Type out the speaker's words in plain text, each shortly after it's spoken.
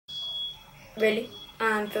Really?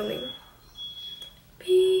 I'm filming.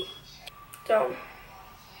 Beep. So,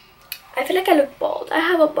 I feel like I look bald. I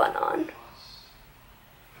have a bun on.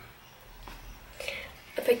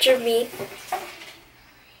 A picture of me.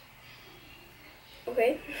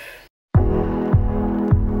 Okay.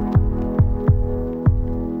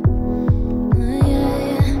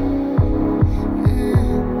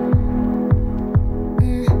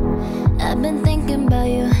 I've been thinking about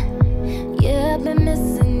you. Yeah, I've been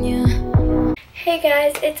missing you. Hey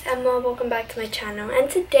guys, it's Emma. Welcome back to my channel, and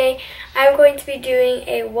today I'm going to be doing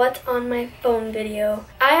a what's on my phone video.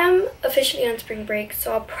 I am officially on spring break,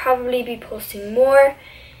 so I'll probably be posting more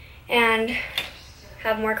and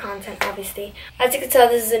have more content, obviously. As you can tell,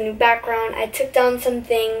 this is a new background. I took down some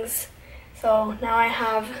things, so now I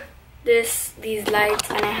have these lights,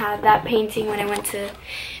 and I have that painting when I went to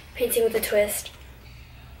Painting with a Twist.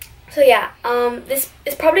 So yeah, this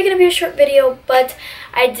is probably going to be a short video, but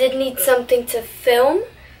I did need something to film,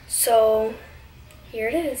 so here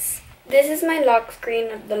it is. This is my lock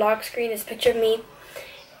screen. The lock screen is a picture of me.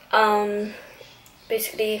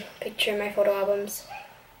 Basically, picture my photo albums.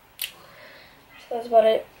 So that's about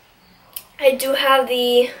it. I do have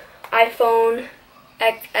the iPhone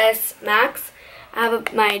XS Max. I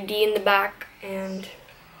have my D in the back, and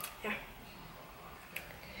yeah.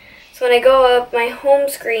 So when I go up, my home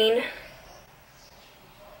screen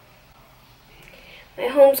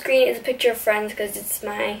is a picture of Friends because it's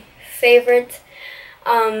my favorite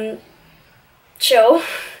show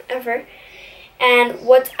ever. And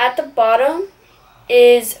what's at the bottom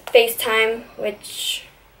is FaceTime, which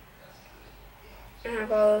I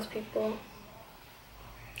have all those people.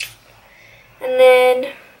 And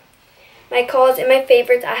then my calls and my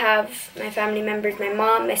favorites, I have my family members, my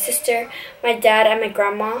mom, my sister, my dad, and my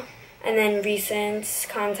grandma. And then recents,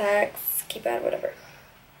 contacts, keypad, whatever.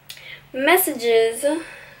 Messages.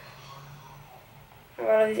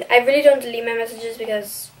 I really don't delete my messages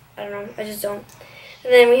because, I don't know, I just don't.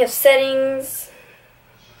 And then we have settings.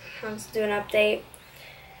 Let's do an update.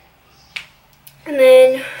 And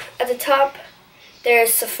then at the top,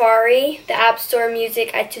 there's Safari, the App Store,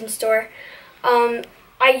 Music, iTunes Store. I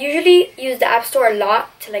usually use the App Store a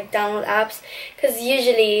lot to like download apps, because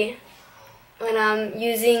usually when I'm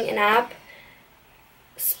using an app,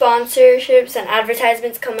 sponsorships and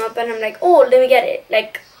advertisements come up and I'm like, oh, let me get it.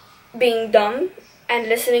 Like, being dumb and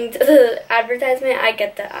listening to the advertisement, I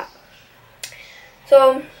get the app.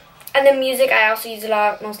 So, and then music I also use a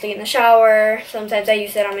lot, mostly in the shower. Sometimes I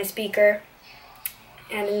use it on my speaker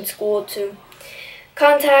and in school too.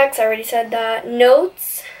 Contacts, I already said that.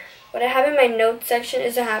 Notes, what I have in my notes section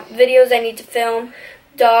is I have videos I need to film,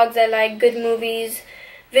 dogs I like, good movies,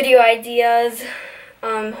 video ideas,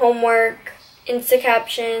 homework, Insta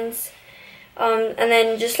captions, and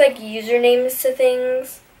then just like usernames to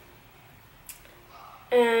things,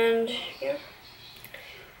 and yeah.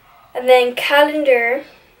 And then calendar,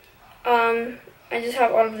 I just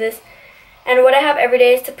have all of this, and what I have every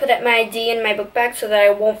day is to put up my ID in my book bag so that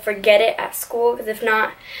I won't forget it at school, because if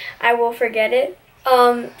not, I will forget it.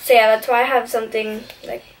 So yeah, that's why I have something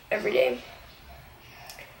like every day.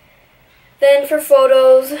 Then for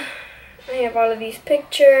photos, I have all of these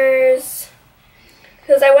pictures.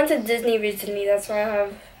 Because I went to Disney recently, that's why I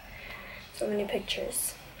have so many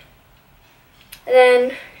pictures. And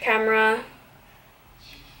then camera.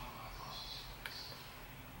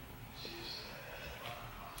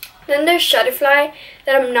 Then there's Shutterfly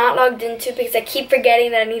that I'm not logged into because I keep forgetting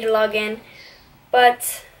that I need to log in.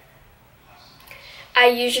 But I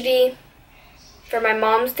usually, for my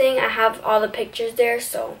mom's thing, I have all the pictures there,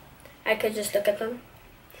 so I could just look at them.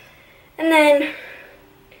 And then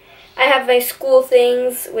I have my school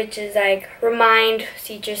things, which is like remind,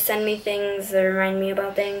 teachers send me things that remind me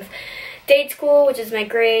about things. Date School, which is my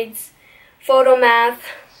grades. Photo Math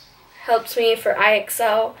helps me for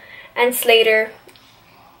IXL. And Slater,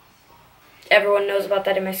 everyone knows about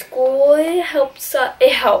that in my school. It helps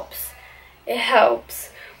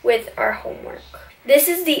with our homework. This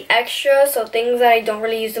is the extra, so things that I don't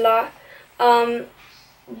really use a lot.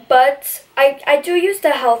 But I do use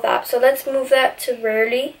the health app, so let's move that to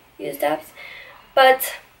rarely used apps.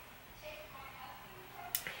 But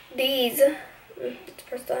these, let's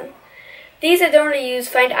press on. These I don't really use.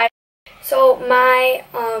 Find I. So my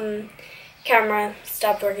camera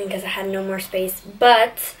stopped working because I had no more space.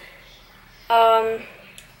 But what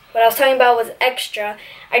I was talking about was extra.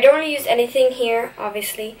 I don't really use anything here,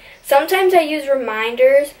 obviously. Sometimes I use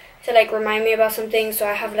reminders to like remind me about something, so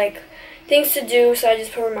I have like things to do, so I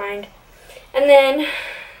just put remind. And then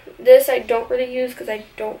this I don't really use because I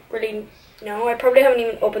don't really know. I probably haven't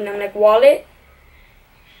even opened them. Like wallet,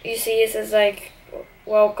 you see it says like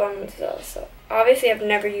welcome to those. So obviously I've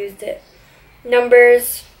never used it.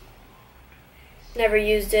 Numbers, never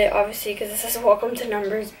used it obviously because it says welcome to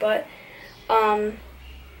numbers, but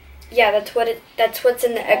yeah, that's what's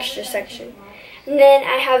in the extra section. And then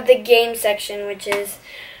I have the game section, which is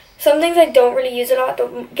some things I don't really use a lot.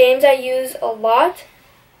 The games I use a lot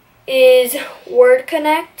is Word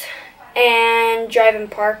Connect and Drive and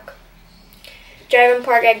Park. Drive and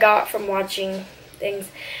Park I got from watching things.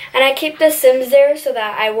 And I keep the Sims there so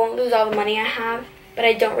that I won't lose all the money I have, but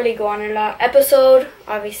I don't really go on a lot. Episode,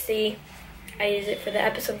 obviously, I use it for the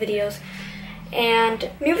episode videos. And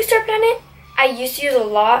Movie Star Planet, I used to use a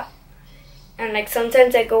lot. And like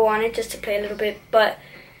sometimes I go on it just to play a little bit, but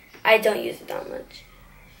I don't use it that much.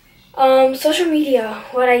 Social media,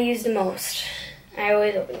 what I use the most. I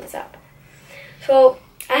always open this app. So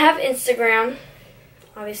I have Instagram.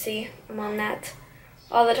 Obviously, I'm on that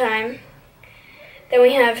all the time. Then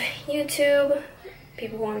we have YouTube.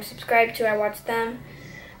 People who I'm subscribed to, I watch them.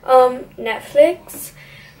 Netflix.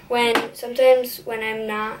 Sometimes when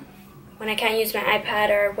I can't use my iPad,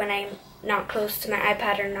 or when I'm not close to my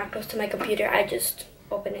iPad or not close to my computer, I just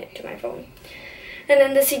open it to my phone. And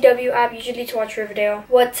then the CW app, usually to watch Riverdale.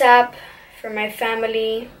 WhatsApp for my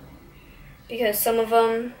family, because some of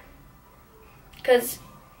them, because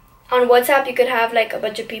on WhatsApp you could have like a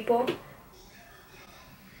bunch of people.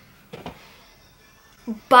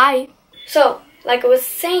 Bye. So, like I was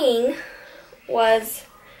saying, was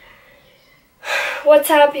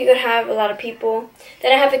WhatsApp, you could have a lot of people.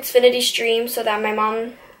 Then I have Xfinity Stream so that my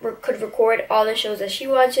mom could record all the shows that she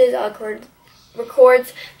watches.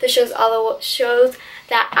 Records all the shows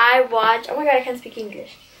that I watch. Oh my god, I can't speak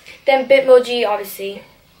English. Then Bitmoji, obviously,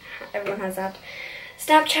 everyone has that.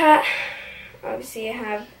 Snapchat, obviously I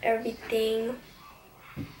have everything.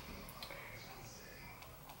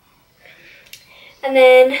 And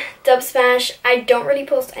then Dubsmash, I don't really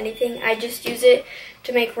post anything. I just use it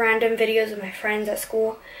to make random videos with my friends at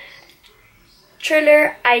school.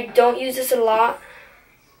 Triller, I don't use this a lot.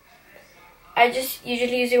 I just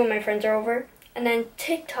usually use it when my friends are over. And then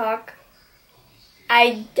TikTok,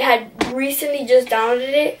 I had recently just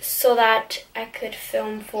downloaded it so that I could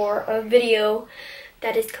film for a video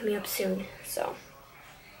that is coming up soon. So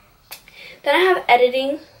then I have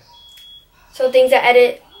editing, so things I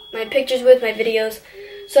edit my pictures with, my videos.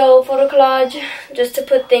 So photo collage, just to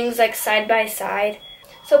put things like side by side.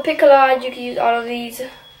 So pic collage, you can use all of these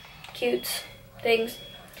cute things.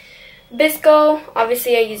 Bisco,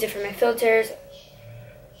 obviously I use it for my filters.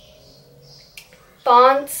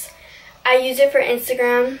 Fonts, I use it for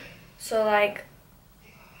Instagram. So like,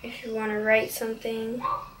 if you want to write something.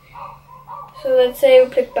 So let's say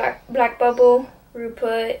we click Black Bubble, we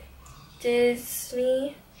put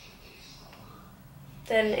Disney,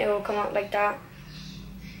 then it will come out like that.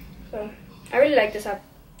 So I really like this app.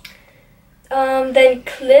 Then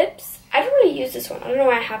clips, I don't really use this one. I don't know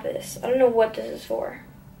why I have this. I don't know what this is for,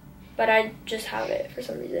 but I just have it for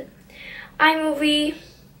some reason. iMovie,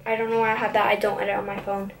 I don't know why I have that. I don't edit on my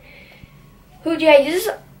phone. Fuji, I use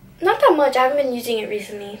not that much. I haven't been using it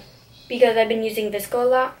recently because I've been using Visco a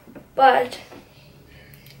lot, but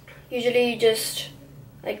usually you just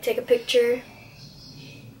like take a picture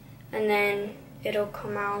and then it'll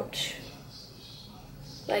come out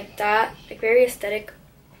like that, like very aesthetic.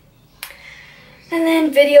 And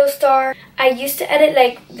then Video Star, I used to edit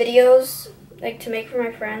like videos like to make for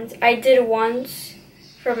my friends. I did once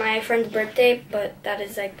for my friend's birthday, but that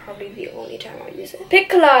is like probably the only time I'll use it. Pic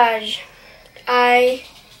Collage, I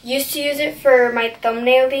used to use it for my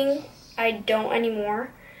thumbnailing. I don't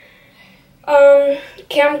anymore.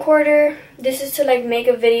 Camcorder, this is to like make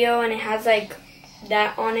a video and it has like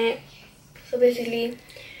that on it. So basically,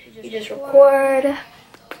 you just record.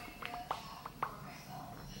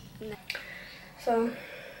 So,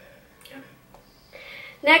 yeah.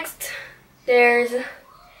 Next, there's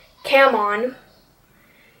Cam On.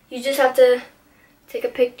 You just have to take a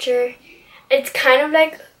picture. It's kind of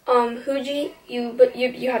like Fuji, but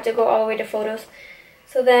you have to go all the way to photos.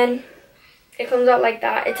 So then it comes out like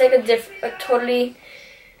that. It's like a totally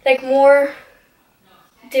like more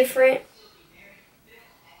different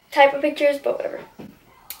type of pictures, but whatever.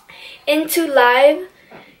 Into Live,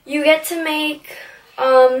 you get to make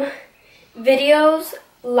videos,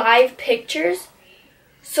 live pictures.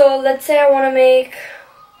 So let's say I want to make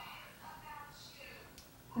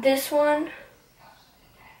this one.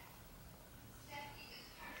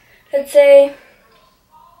 Let's say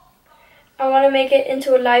I want to make it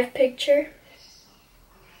into a live picture.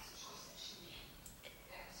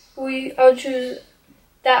 I'll choose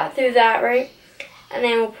that through that, right? And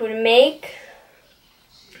then we'll put make,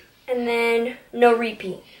 and then no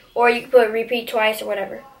repeat. or you can put repeat twice or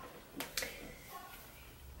whatever.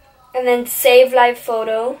 And then save live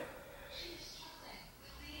photo.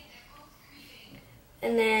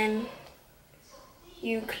 And then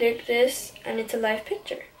you click this and it's a live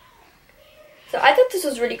picture. So I thought this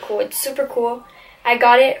was really cool. It's super cool. I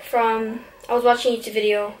got it from, I was watching a YouTube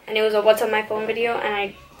video and it was a what's on my phone video, and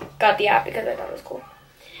I got the app because I thought it was cool.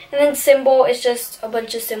 And then symbol is just a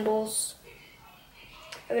bunch of symbols.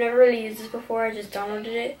 I've never really used this before, I just downloaded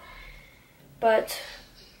it. But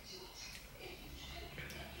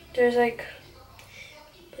there's like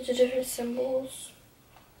a bunch of different symbols.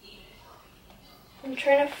 I'm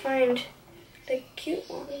trying to find the cute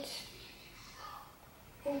ones.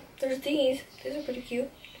 Oh, there's these. These are pretty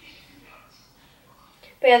cute.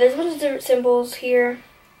 But yeah, there's a bunch of different symbols here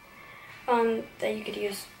that you could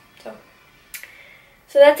use.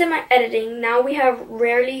 So that's in my editing. Now we have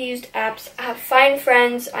rarely used apps. I have Find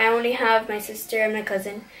Friends. I only have my sister and my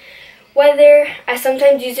cousin. Weather, I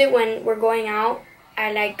sometimes use it when we're going out.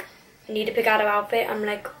 I like need to pick out an outfit. I'm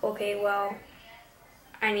like, okay, well,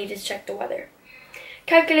 I need to check the weather.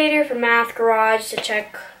 Calculator for math. Garage to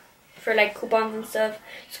check for like coupons and stuff.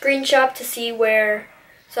 Screenshot to see where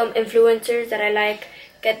some influencers that I like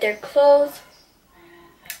get their clothes.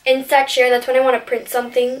 Instax Share, that's when I want to print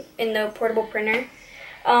something in the portable printer.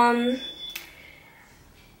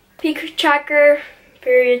 Peak tracker,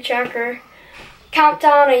 period tracker.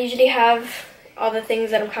 Countdown, I usually have all the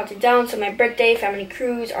things that I'm counting down. So my birthday, family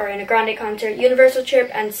cruise, Ariana Grande concert, Universal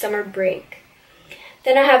trip, and summer break.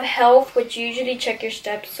 Then I have health, which you usually check your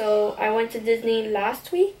steps. So I went to Disney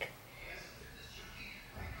last week.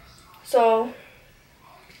 So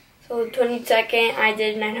 22nd, I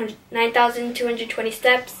did 9,220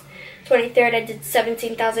 steps. 23rd, I did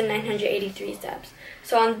 17,983 steps.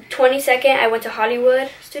 So on 22nd, I went to Hollywood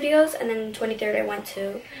Studios, and then 23rd, I went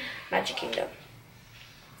to Magic Kingdom.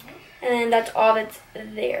 And then that's all that's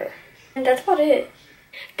there. And that's about it.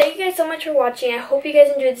 Thank you guys so much for watching. I hope you guys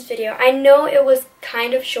enjoyed this video. I know it was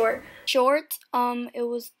kind of short. It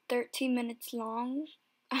was 13 minutes long.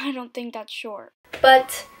 I don't think that's short.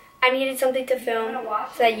 But I needed something to film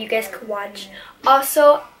so that you guys could watch.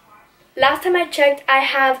 Also, last time I checked, I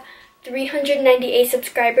have 398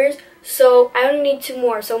 subscribers, so I only need 2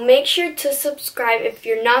 more. So make sure to subscribe. If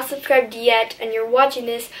you're not subscribed yet and you're watching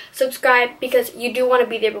this, subscribe, because you do want to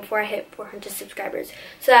be there before I hit 400 subscribers.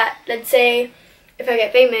 So that, let's say, if I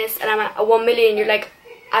get famous and I'm at 1 million, you're like,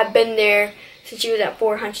 I've been there since you was at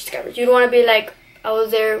 400 subscribers. You don't want to be like, I was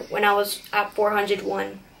there when I was at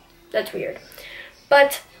 401. That's weird.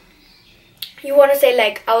 But you want to say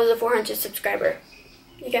like, I was a 400 subscriber.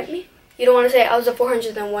 You get me? You don't want to say I was a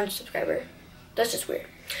 401 subscriber. That's just weird.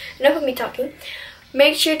 Enough of me talking.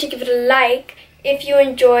 Make sure to give it a like if you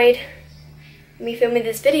enjoyed me filming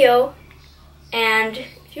this video, and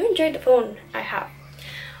if you enjoyed the phone I have.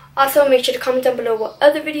 Also, make sure to comment down below what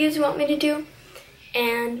other videos you want me to do.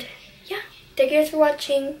 And yeah, thank you guys for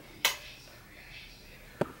watching.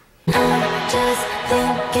 I just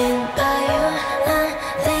think